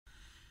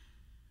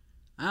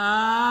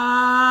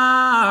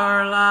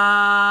Our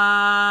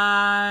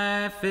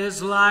life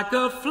is like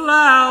a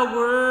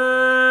flower,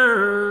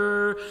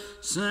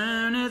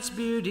 soon its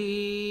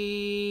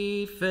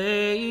beauty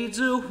fades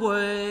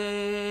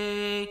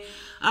away.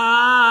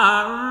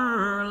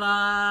 Our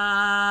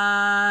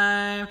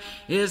life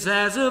is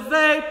as a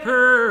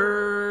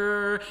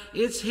vapor,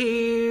 it's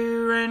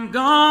here and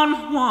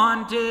gone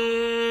one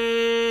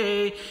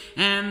day,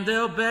 and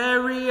they'll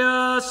bury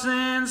us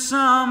in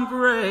some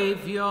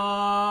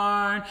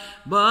graveyard.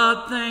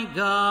 But thank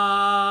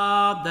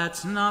God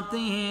that's not the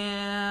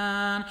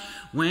end.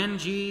 When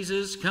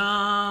Jesus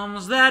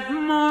comes that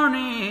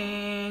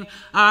morning,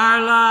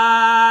 our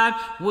life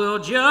will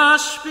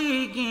just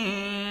begin.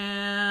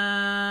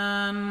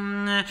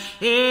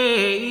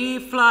 A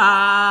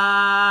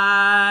flight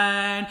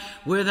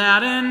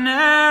without an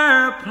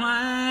airplane,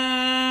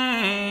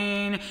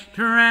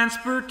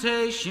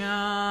 transportation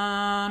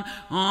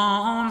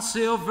on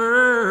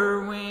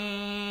silver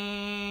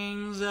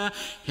wings,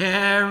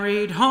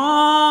 carried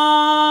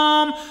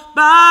home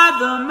by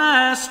the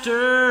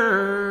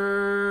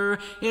Master.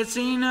 It's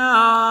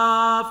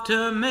enough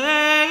to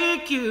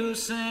make you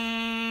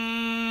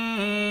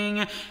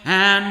sing.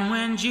 And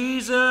when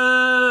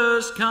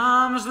Jesus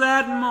comes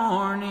that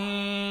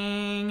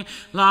morning,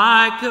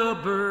 like a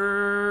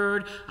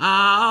bird,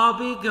 I'll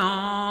be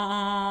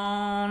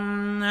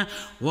gone.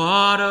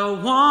 What a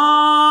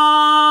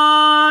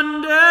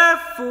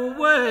wonderful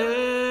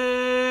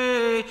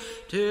way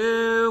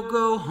to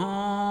go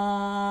home.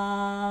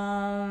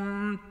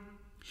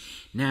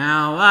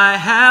 Now I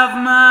have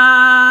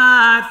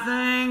my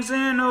things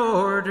in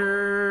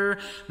order,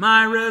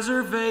 my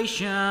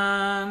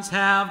reservations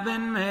have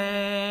been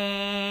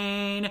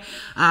made.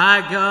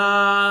 I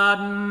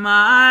got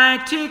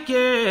my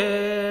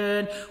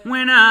ticket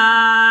when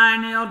I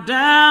knelt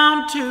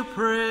down to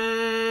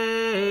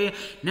pray.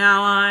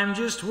 Now I'm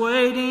just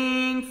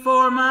waiting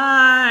for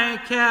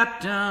my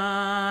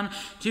captain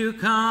to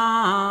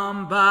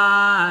come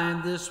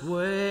by this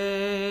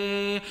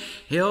way.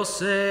 He'll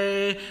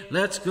say,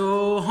 "Let's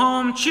go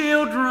home,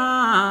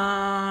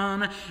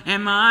 children,"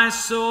 and my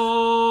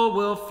soul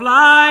will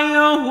fly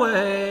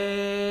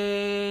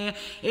away.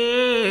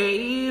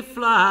 A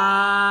flight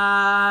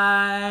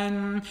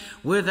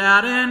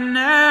without an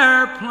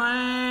airplane,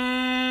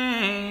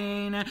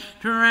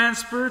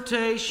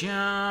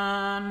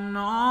 transportation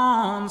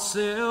on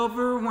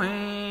silver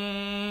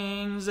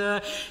wings,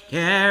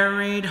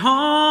 carried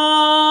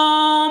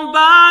home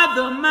by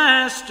the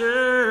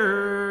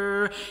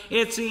Master.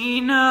 It's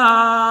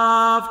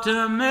enough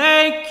to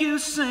make you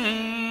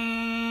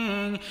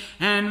sing.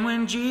 And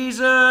when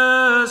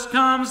Jesus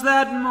comes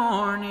that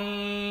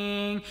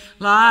morning,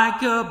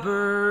 like a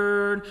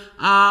bird,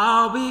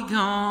 I'll be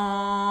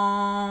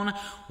gone.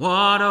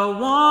 What a